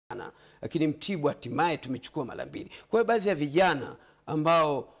lakini Mtibwa hatimaye tumechukua mara 2. Kwa hiyo baadhi ya vijana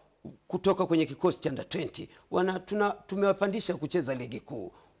ambao kutoka kwenye kikosi cha under 20 tumewapandisha kucheza ligi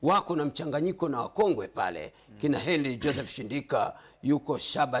kuu, wako na mchanganyiko na wakongwe pale. Kina Henry Joseph Shindika, yuko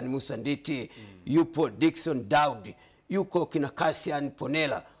Shaban Musa Nditi, yupo Dickson Daud, yuko kina Cassian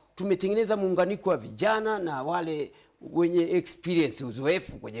Ponela. Tumetengeneza muunganiko wa vijana na wale wenye experience,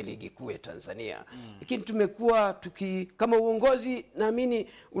 uzoefu kwenye ligi kuu ya Tanzania. Lakini tumekuwa kama uongozi, naamini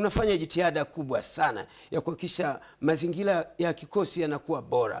unafanya jitihada kubwa sana ya kuhakikisha mazingira ya kikosi yanakuwa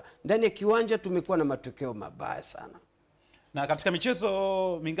bora. Ndani ya kiwanja tumekuwa na matokeo mabaya sana. Na katika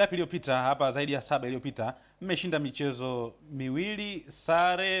michezo mingapi iliyopita hapa, zaidi ya 7 iliyopita, mmeshinda michezo 2,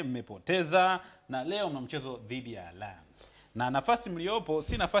 sare, mmepoteza, na leo mna mchezo dhidi ya Alliance. Na nafasi mliopo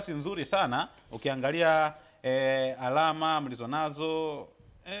si nafasi nzuri sana, ukiangalia alama mlizonazo,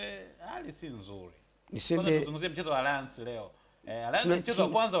 hali si nzuri. Niseme tuzungumzie mchezo wa Alliance leo. Alliance mchezo wa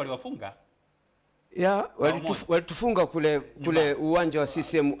kwanza waliwafunga. Walitufunga kule uwanja wa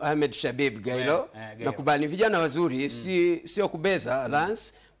CCM Ahmed Shabib Gailo. Na kubali vijana wazuri, sio kubeza.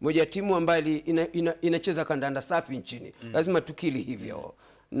 Alliance moja timu ambayo inacheza kandanda safi nchini. Lazima tukili hivyo.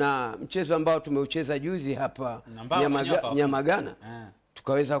 Na mchezo ambao tumeucheza juzi hapa Nyamagana,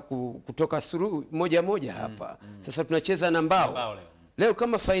 tukaweza kutoka suru 1-1 hapa. Sasa tunacheza na Mbao leo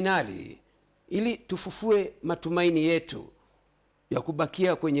kama finali, ili tufufue matumaini yetu ya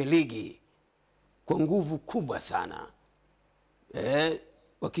kubakia kwenye ligi kwa nguvu kubwa sana.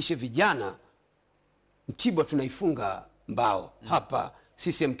 Wakishe vijana, Mtibwa tunaifunga Mbao hapa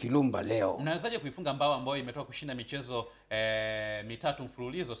CCM Kilumba leo. Unawezaje kuifunga Mbao ambayo imetoka kushinda michezo 3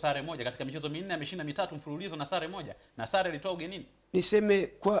 mfululizo, sare 1? Katika michezo 4 ameshinda 3 mfululizo na sare 1, na sare ilitoa ugenini. Niseme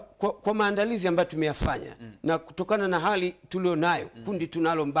kwa maandalizi ambayo tumeyafanya na kutokana na hali tulionayo, kundi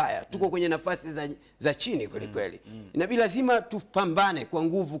tunalo mbaya, tuko kwenye nafasi za chini kweli kweli. Inabidi lazima tupambane kwa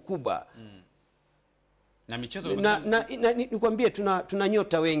nguvu kubwa. Na michezo nikwambie tuna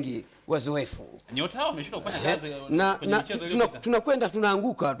nyota wengi wazoefu. Nyota hao wameshinda kufanya kazi kwenye michezo. Tunakwenda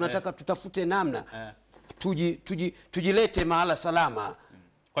tunaanguka, tunataka tutafute namna tujilete mahala salama.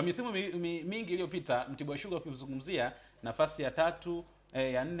 Kwa misimu mingi iliyopita Mtibwa Sugar ukizungumzia nafasi ya 3,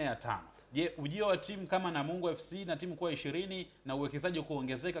 ya 4, ya 5. Je, ujio wa timu kama Namungo FC na timu kwa 20 na uwekezaji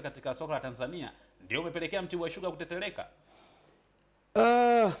kuongezeka katika soka la Tanzania ndio umepelekea Mtibwa Sugar kuteteleka?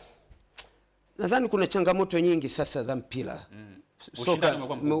 Nadhani kuna changamoto nyingi sasa za mpira.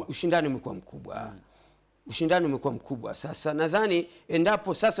 Ushindani umekuwa mkubwa. Ushindani umekuwa mkubwa. Sasa nadhani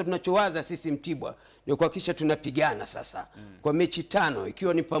endapo sasa tunachowaza sisi Mtibwa ni kuhakikisha tunapigana sasa kwa mechi 5,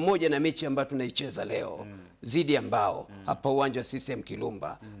 ikiwa ni pamoja na mechi ambayo tunaicheza leo zidi ya Mbao hapa uwanja wa CCM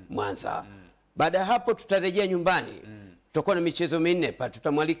Kilumba Mwanza. Baada ya hapo tutarejea nyumbani. Tutakuwa na michezo 4 pa,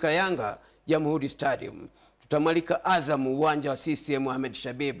 tutamwalika Yanga Jamhuri Stadium, tutamwalika Azam uwanja wa CCM Ahmed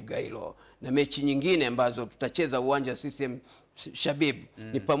Shabib Gailo, na mechi nyingine ambazo tutacheza uwanja wa CCM Shabib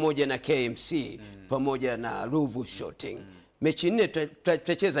ni pamoja na KMC pamoja na Ruvu Shooting. Mechi 4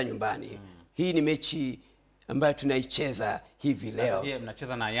 tutacheza nyumbani. Hii ni mechi ambayo tunaicheza hivi leo. Je,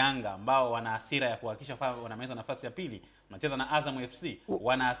 mnacheza na Yanga ambao wana hasira ya kuhakikisha kwamba wanamaliza nafasi ya 2. Mnacheza na Azam FC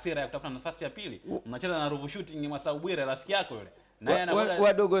wana hasira ya kutafuta nafasi ya 2. Mnacheza na Ruvu Shooting Masaubwire, rafiki yako yule.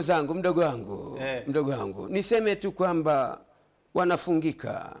 Wadogo zangu, mdogo wangu. Niseme tu kwamba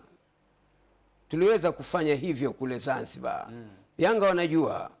wanafungika. Tuliweza kufanya hivyo kule Zanzibar. Yanga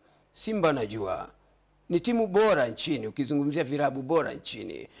wanajua, Simba wanajua. Ni timu bora nchini, ukizungumzia vilabu bora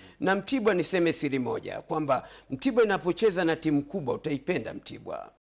nchini. Na Mtibwa niseme siri moja, kwamba Mtibwa inapocheza na timu kubwa utaipenda Mtibwa.